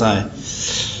so was I.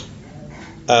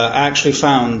 I actually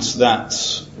found that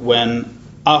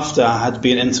after I had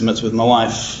been intimate with my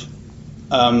wife,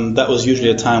 that was usually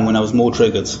a time when I was more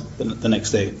triggered the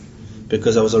next day,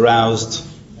 because I was aroused.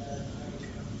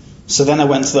 So then I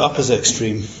went to the opposite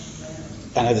extreme,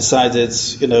 and I decided,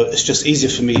 it's just easier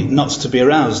for me not to be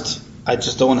aroused. I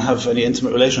just don't want to have any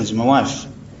intimate relations with my wife.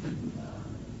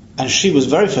 And she was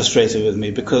very frustrated with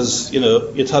me because,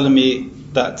 you're telling me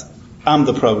that I'm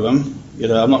the problem,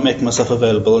 I'm not making myself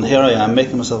available, and here I am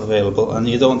making myself available, and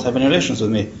you don't have any relations with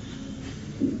me.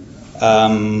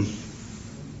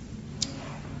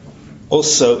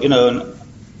 Also,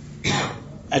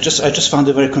 I just found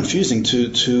it very confusing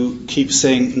to keep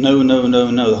saying no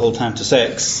the whole time to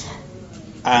sex,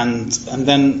 and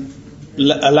then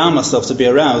allow myself to be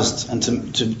aroused and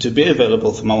to be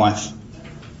available for my wife.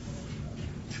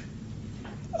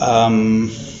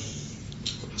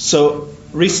 So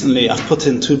recently I've put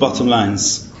in 2 bottom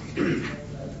lines,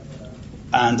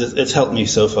 and it's helped me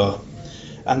so far,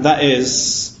 and that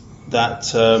is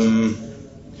that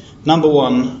Number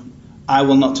one, I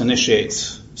will not initiate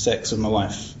sex with my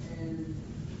wife.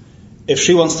 If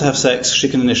she wants to have sex, she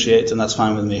can initiate, and that's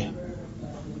fine with me.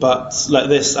 But like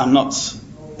this, I'm not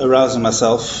arousing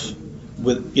myself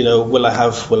with, will I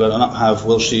have, will I not have,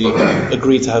 will she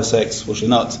agree to have sex, will she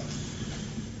not?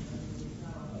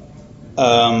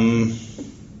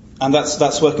 And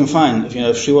that's working fine.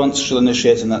 If she wants, she'll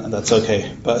initiate, and that's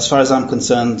okay. But as far as I'm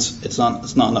concerned, it's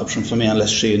not an option for me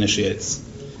unless she initiates.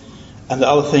 And the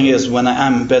other thing is, when I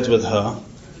am in bed with her,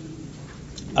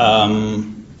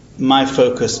 my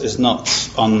focus is not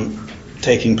on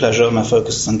taking pleasure. My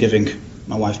focus is on giving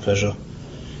my wife pleasure.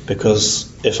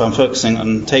 Because if I'm focusing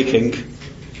on taking,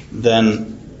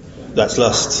 then that's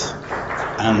lust.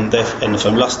 And if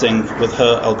I'm lusting with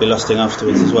her, I'll be lusting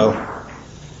afterwards as well.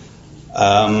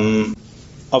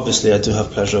 Obviously I do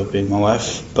have pleasure of being my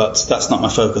wife, but that's not my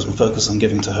focus. My focus is on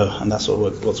giving to her, and that's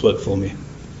what's worked for me.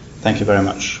 Thank you very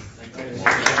much.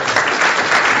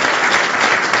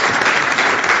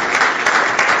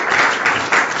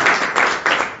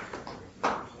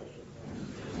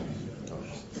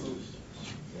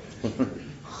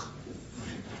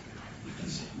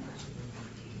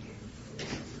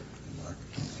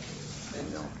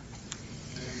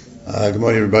 Good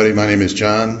morning, everybody. My name is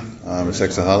John. I'm a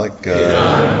sexaholic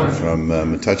from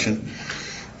Metuchen,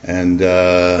 and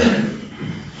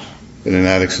been an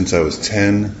addict since I was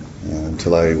 10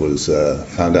 until I was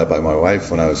found out by my wife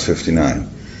when I was 59,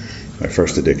 my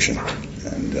first addiction.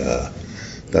 And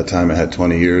that time I had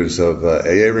 20 years of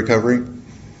AA recovery.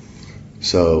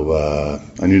 So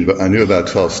I knew about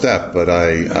 12-step, but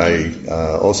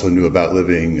I also knew about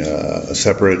living a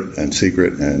separate and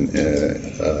secret and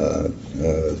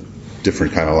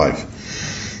different kind of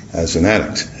life as an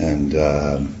addict. And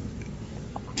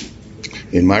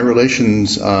in my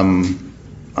relations,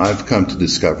 I've come to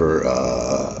discover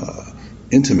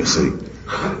intimacy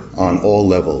on all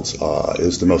levels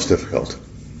is the most difficult.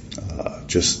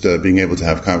 Just being able to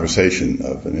have conversation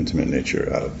of an intimate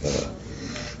nature.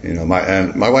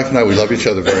 My wife and I, we love each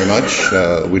other very much.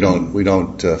 We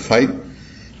don't fight.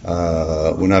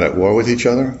 We're not at war with each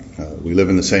other. We live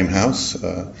in the same house,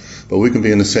 but we can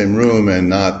be in the same room and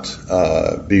not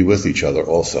be with each other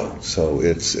also. So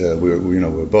it's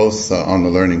we're both on the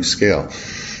learning scale.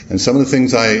 And some of the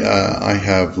things I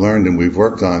have learned and we've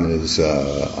worked on is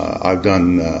I've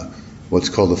done what's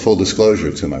called a full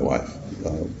disclosure to my wife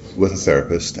with a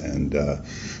therapist, and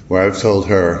where I've told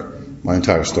her my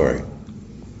entire story.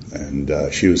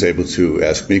 And she was able to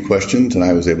ask me questions, and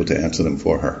I was able to answer them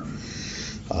for her.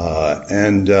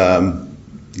 And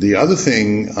the other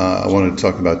thing I wanted to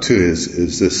talk about too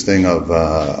is this thing of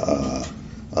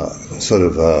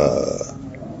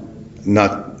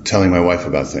not telling my wife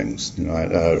about things.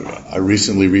 I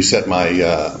recently reset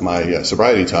my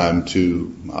sobriety time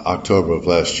to October of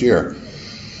last year,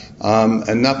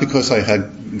 and not because I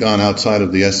had gone outside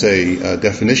of the SA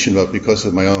definition, but because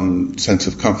of my own sense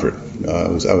of comfort. I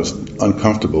was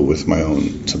uncomfortable with my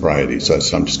own sobriety, so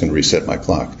I'm just going to reset my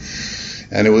clock.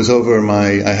 And it was over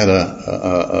I had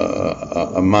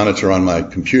a monitor on my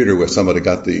computer where somebody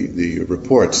got the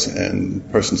reports, and the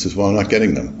person says, well, I'm not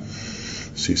getting them.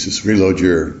 So he says, reload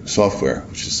your software,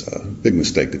 which is a big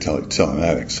mistake to tell an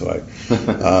addict. So I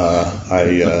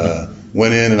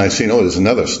went in and I seen, there's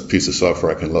another piece of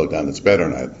software I can load down that's better,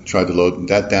 and I tried to load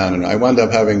that down, and I wound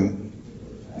up having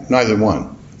neither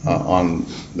one on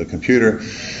the computer,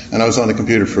 and I was on the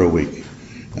computer for a week.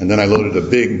 And then I loaded a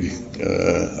big,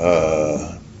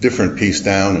 different piece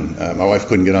down, and my wife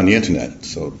couldn't get on the internet,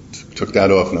 so took that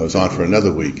off, and I was on for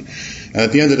another week. And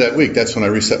at the end of that week, that's when I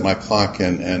reset my clock,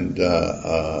 and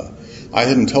I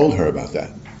hadn't told her about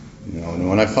that. And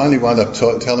when I finally wound up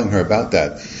telling her about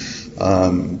that,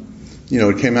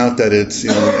 it came out that it's,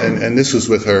 and this was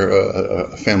with her,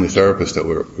 a family therapist that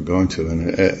we're going to, and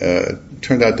it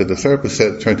turned out that the therapist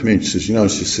turned to me and she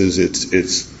says,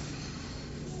 it's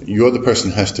you're the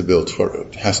person who has to build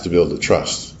the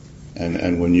trust,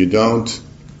 and when you don't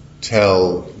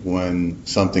tell when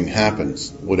something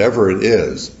happens, whatever it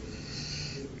is,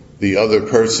 the other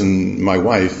person, my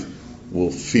wife,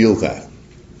 will feel that.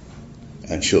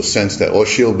 And she'll sense that, or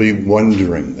she'll be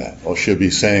wondering that, or she'll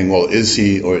be saying, well, is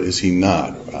he or is he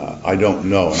not? I don't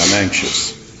know, and I'm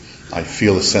anxious. I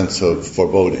feel a sense of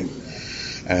foreboding.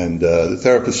 And the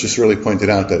therapist just really pointed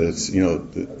out that it's,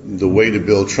 the way to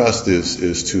build trust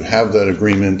is to have that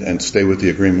agreement and stay with the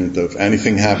agreement of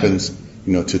anything happens,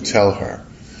 to tell her,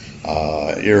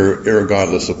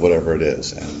 irregardless of whatever it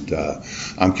is. And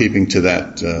I'm keeping to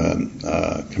that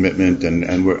commitment.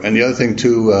 And the other thing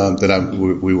too that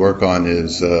we work on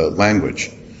is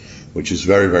language. which is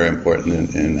very, very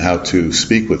important in how to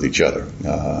speak with each other.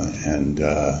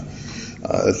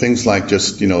 Things like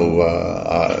just,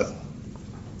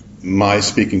 my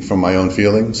speaking from my own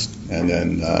feelings, and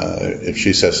then if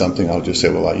she says something, I'll just say,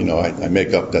 well, I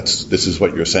make up this is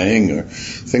what you're saying, or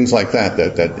things like that.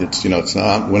 That it's it's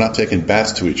not, we're not taking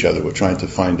bats to each other. We're trying to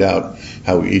find out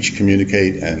how we each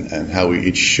communicate and how we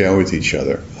each share with each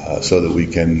other, so that we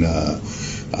can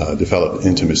develop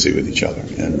intimacy with each other.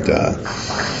 And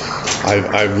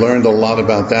I've learned a lot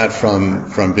about that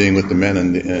from being with the men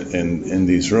in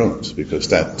these rooms, because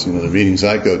that the meetings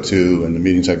I go to and the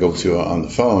meetings I go to on the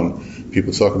phone,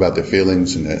 people talk about their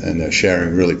feelings and they're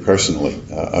sharing really personally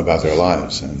about their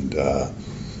lives, and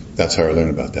that's how I learned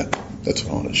about that. That's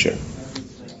what I want to share.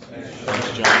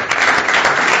 Thanks, John.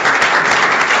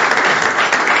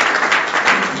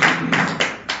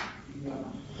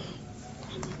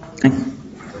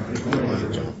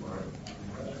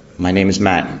 My name is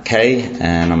Matt Kay,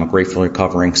 and I'm a grateful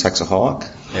recovering sexaholic.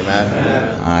 Hey,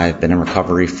 Matt. I've been in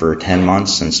recovery for 10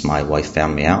 months since my wife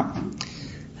found me out.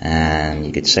 And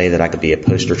you could say that I could be a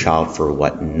poster child for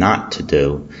what not to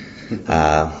do,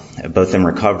 both in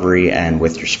recovery and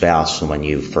with your spouse when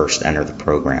you first enter the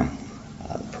program.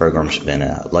 The program's been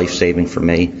life-saving for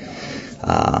me,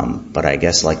 but I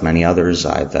guess like many others,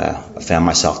 I've found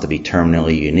myself to be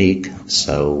terminally unique.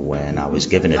 So when I was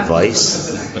given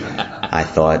advice, I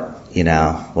thought,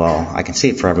 well, I can see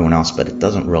it for everyone else, but it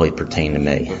doesn't really pertain to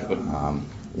me.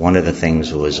 One of the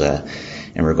things was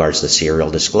in regards to serial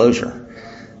disclosure.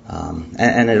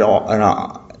 And it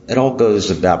all goes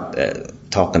about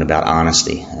talking about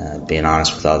honesty, being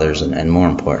honest with others, and more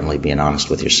importantly, being honest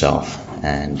with yourself.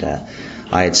 And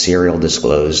I had serial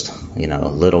disclosed,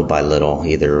 little by little.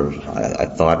 Either I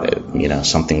thought,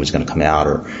 something was going to come out,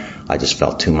 or I just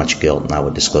felt too much guilt and I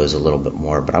would disclose a little bit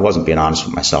more. But I wasn't being honest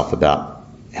with myself about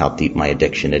how deep my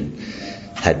addiction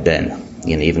had been.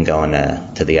 Even going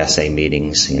to the SA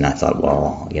meetings, I thought,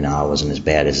 well, I wasn't as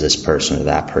bad as this person or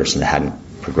that person that hadn't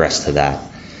progressed to that.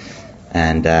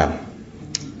 And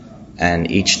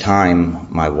each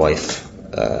time my wife,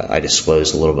 I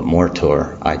disclosed a little bit more to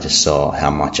her, I just saw how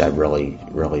much I really,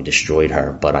 really destroyed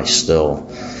her. But I still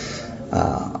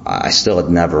had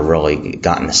never really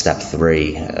gotten to step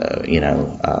 3,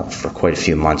 for quite a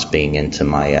few months being into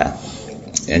my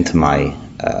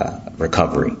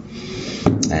recovery.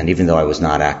 And even though I was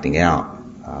not acting out,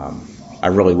 I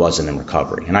really wasn't in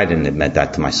recovery. And I didn't admit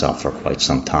that to myself for quite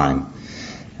some time.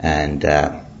 And,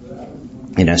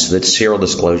 so that serial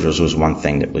disclosures was one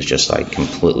thing that was just like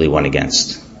completely went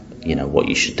against, what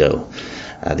you should do.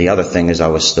 The other thing is I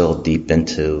was still deep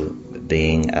into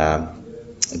being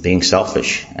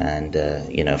selfish. And,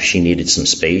 if she needed some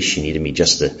space, she needed me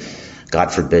just to,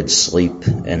 God forbid, sleep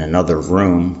in another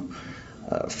room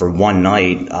for one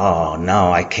night. Oh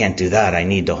no, I can't do that. I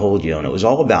need to hold you. And it was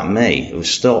all about me. It was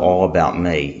still all about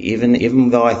me.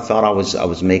 Even though I thought I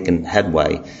was making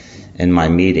headway in my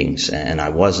meetings and I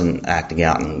wasn't acting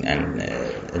out, and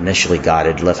initially God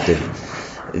had lifted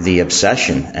the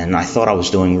obsession and I thought I was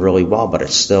doing really well, but it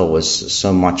still was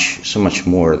so much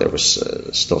more. There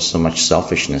was still so much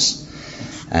selfishness.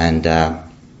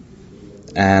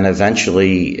 And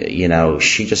eventually,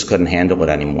 she just couldn't handle it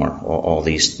anymore, all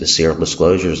the serial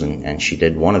disclosures, and she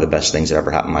did one of the best things that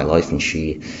ever happened in my life, and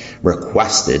she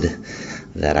requested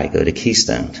that I go to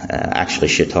Keystone. Actually,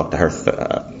 she had talked to her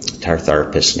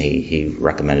therapist, and he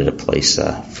recommended a place,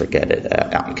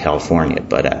 out in California,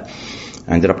 but I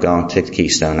ended up going to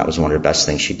Keystone. That was one of the best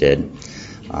things she did.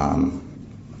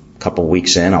 A couple of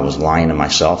weeks in, I was lying to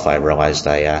myself. I realized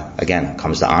again, it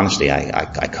comes to honesty.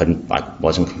 I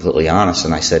wasn't completely honest.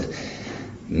 And I said,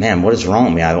 man, what is wrong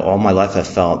with me? All my life I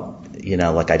felt,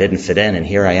 like I didn't fit in. And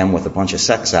here I am with a bunch of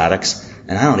sex addicts.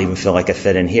 And I don't even feel like I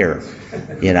fit in here.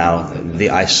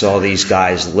 I saw these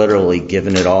guys literally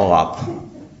giving it all up,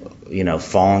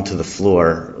 falling to the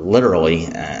floor, literally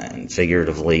and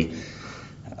figuratively,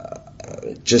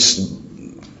 just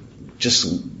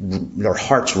their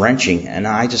hearts wrenching, and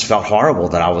I just felt horrible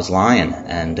that I was lying,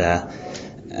 and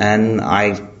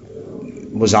I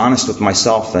was honest with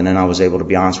myself, and then I was able to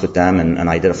be honest with them, and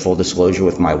I did a full disclosure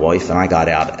with my wife, and I got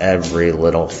out every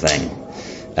little thing,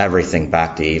 everything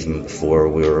back to even before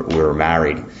we were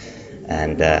married,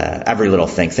 and every little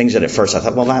thing, things that at first I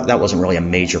thought, well, that wasn't really a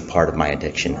major part of my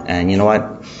addiction, and you know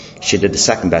what? She did the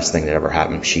second best thing that ever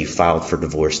happened. She filed for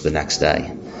divorce the next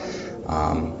day.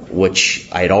 Which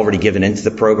I had already given into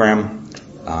the program,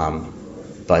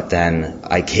 but then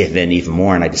I gave in even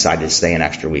more, and I decided to stay an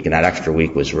extra week, and that extra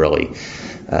week was really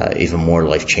even more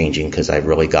life-changing because I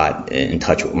really got in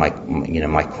touch with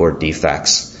my core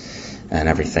defects and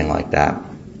everything like that.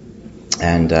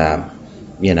 And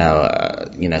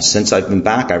since I've been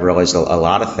back, I've realized a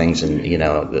lot of things, and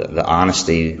the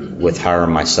honesty with her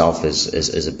and myself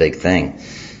is a big thing,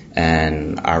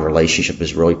 and our relationship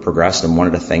has really progressed. And one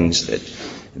of the things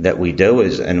that we do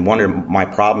is, and one of my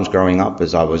problems growing up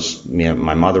is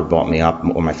my mother brought me up,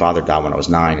 or my father died when I was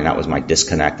 9, and that was my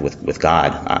disconnect with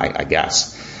God, I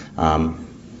guess,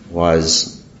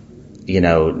 was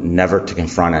never to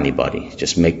confront anybody,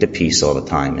 just make the peace all the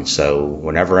time. And so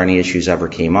whenever any issues ever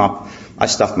came up, I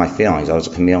stuffed my feelings. I was a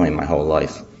chameleon my whole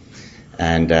life.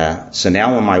 And so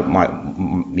now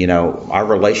when our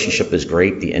relationship is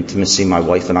great, the intimacy my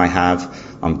wife and I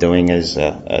have, I'm doing, as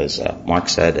Mark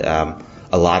said,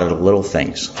 a lot of the little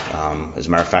things. As a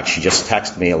matter of fact, she just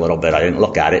texted me a little bit. I didn't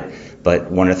look at it,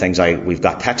 but one of the things we've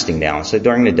got texting down. So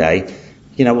during the day,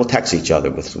 we'll text each other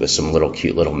with some little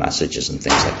cute little messages and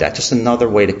things like that. Just another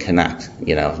way to connect.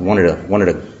 One of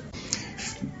the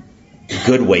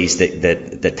good ways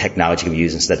that technology can be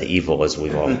used instead of evil, as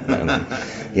we've all,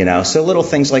 So little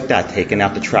things like that, taking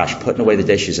out the trash, putting away the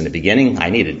dishes. In the beginning,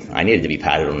 I needed to be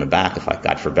patted on the back if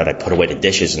God forbid, I put away the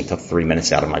dishes and took 3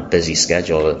 minutes out of my busy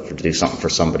schedule to do something for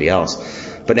somebody else.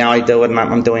 But now I do it, and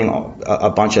I'm doing a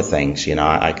bunch of things.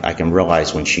 I can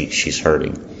realize when she's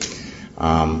hurting.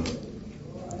 But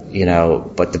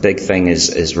the big thing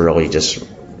is really just,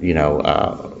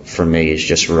 for me, is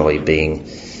just really being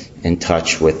in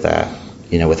touch with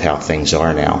how things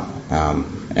are now.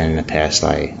 And in the past,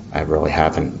 I really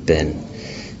haven't been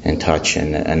in touch,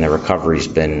 and the recovery's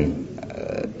been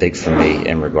big for me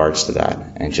in regards to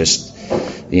that. And just,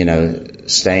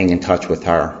 staying in touch with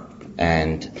her.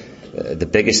 And the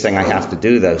biggest thing I have to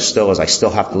do, though, still is I still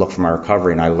have to look for my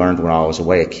recovery. And I learned when I was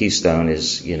away at Keystone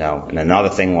is, and another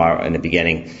thing in the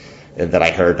beginning that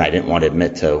I heard and I didn't want to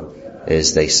admit to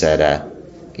is they said,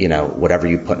 whatever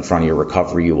you put in front of your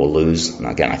recovery, you will lose. And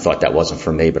again, I thought that wasn't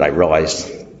for me, but I realized,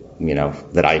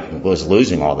 that I was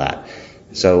losing all that.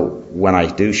 So when I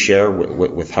do share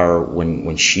with her,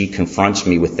 when she confronts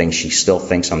me with things she still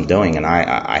thinks I'm doing, and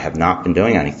I have not been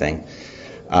doing anything,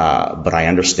 but I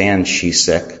understand she's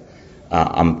sick.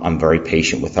 I'm very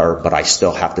patient with her, but I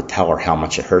still have to tell her how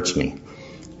much it hurts me.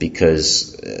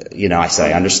 Because, I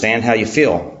say, I understand how you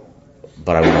feel,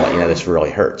 but I want to let you know this really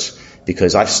hurts.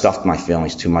 Because I've stuffed my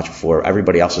feelings too much before.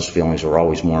 Everybody else's feelings are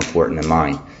always more important than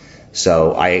mine.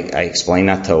 So I explain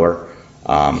that to her.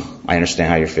 I understand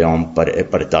how you're feeling, but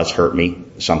it does hurt me.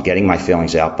 So I'm getting my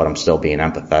feelings out, but I'm still being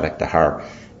empathetic to her.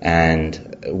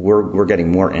 And we're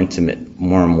getting more intimate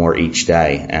more and more each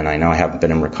day. And I know I haven't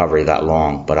been in recovery that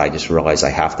long, but I just realize I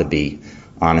have to be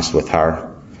honest with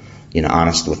her,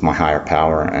 honest with my higher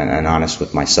power, and honest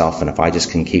with myself. And if I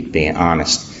just can keep being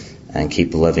honest and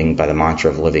keep living by the mantra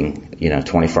of living,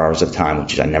 24 hours at a time,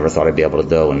 which I never thought I'd be able to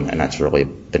do, and that's really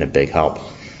been a big help,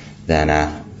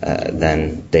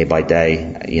 then day by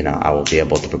day, I will be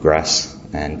able to progress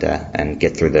and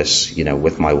get through this,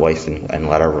 with my wife and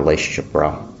let our relationship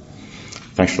grow.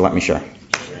 Thanks for letting me share.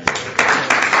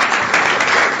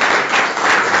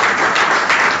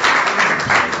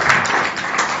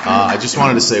 I just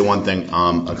wanted to say one thing.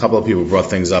 A couple of people brought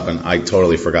things up, and I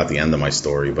totally forgot the end of my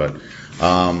story. But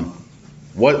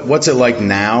what's it like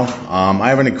now? I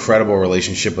have an incredible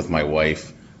relationship with my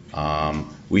wife.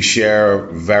 We share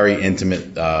very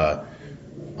intimate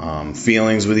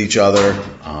feelings with each other.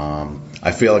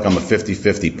 I feel like I'm a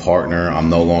 50-50 partner. I'm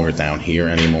no longer down here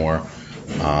anymore.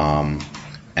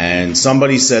 And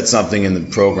somebody said something in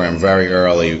the program very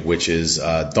early, which is,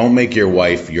 don't make your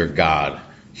wife your God.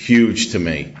 Huge to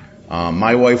me.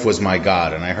 My wife was my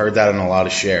God, and I heard that in a lot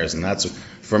of shares. And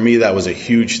for me, that was a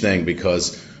huge thing,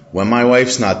 because when my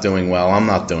wife's not doing well, I'm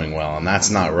not doing well, and that's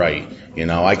not right.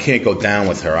 I can't go down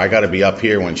with her. I got to be up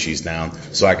here when she's down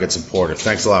so I could support her.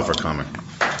 Thanks a lot for coming.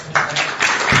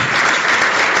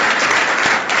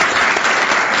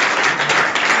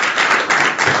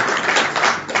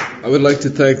 I would like to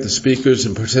thank the speakers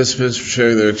and participants for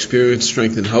sharing their experience,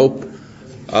 strength, and hope.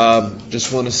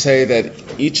 Just want to say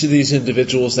that each of these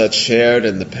individuals that shared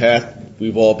and the path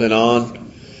we've all been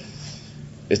on,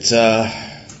 it's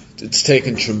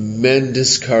taken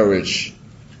tremendous courage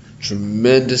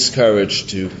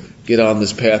to get on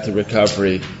this path of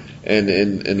recovery,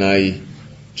 and I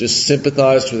just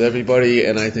sympathized with everybody,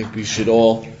 and I think we should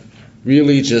all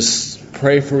really just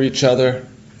pray for each other,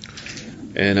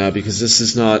 and because this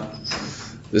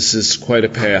is quite a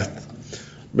path.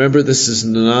 Remember, this is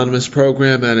an anonymous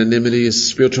program. Anonymity is the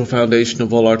spiritual foundation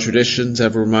of all our traditions,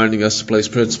 ever reminding us to place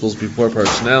principles before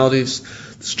personalities.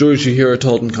 The stories you hear are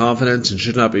told in confidence and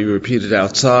should not be repeated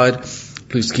outside.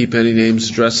 Please keep any names,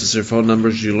 addresses, or phone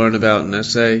numbers you learn about in an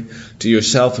essay to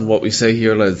yourself, and what we say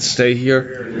here, let it stay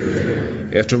here.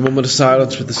 After a moment of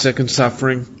silence for the sick and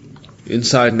suffering,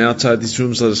 inside and outside these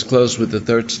rooms, let us close with the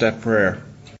third step prayer.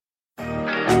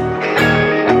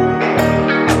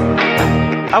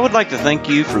 I would like to thank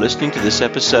you for listening to this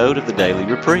episode of the Daily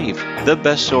Reprieve, the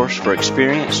best source for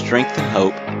experience, strength, and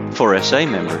hope for SA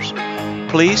members.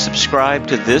 Please subscribe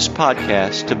to this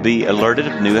podcast to be alerted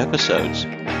of new episodes.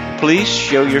 Please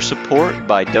show your support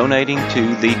by donating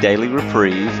to the Daily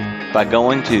Reprieve by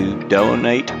going to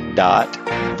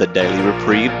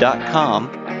donate.thedailyreprieve.com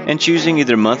and choosing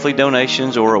either monthly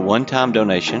donations or a one-time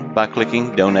donation by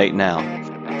clicking Donate Now.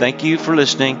 Thank you for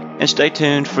listening, and stay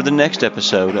tuned for the next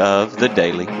episode of The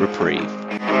Daily Reprieve.